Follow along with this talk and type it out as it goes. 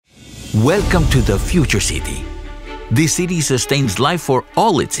Welcome to the future city. This city sustains life for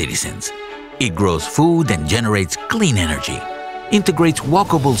all its citizens. It grows food and generates clean energy, integrates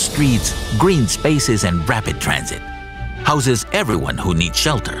walkable streets, green spaces, and rapid transit, houses everyone who needs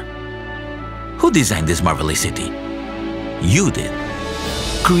shelter. Who designed this marvelous city? You did.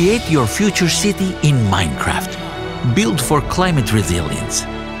 Create your future city in Minecraft. Build for climate resilience.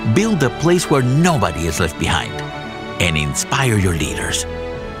 Build a place where nobody is left behind. And inspire your leaders.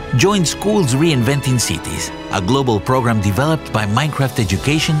 Join schools Reinventing Cities, a global program developed by Minecraft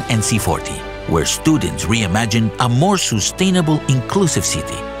Education and C40, where students reimagine a more sustainable, inclusive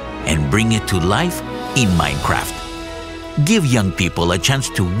city and bring it to life in Minecraft. Give young people a chance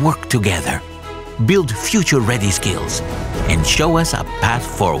to work together, build future-ready skills, and show us a path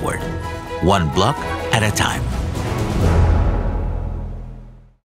forward, one block at a time.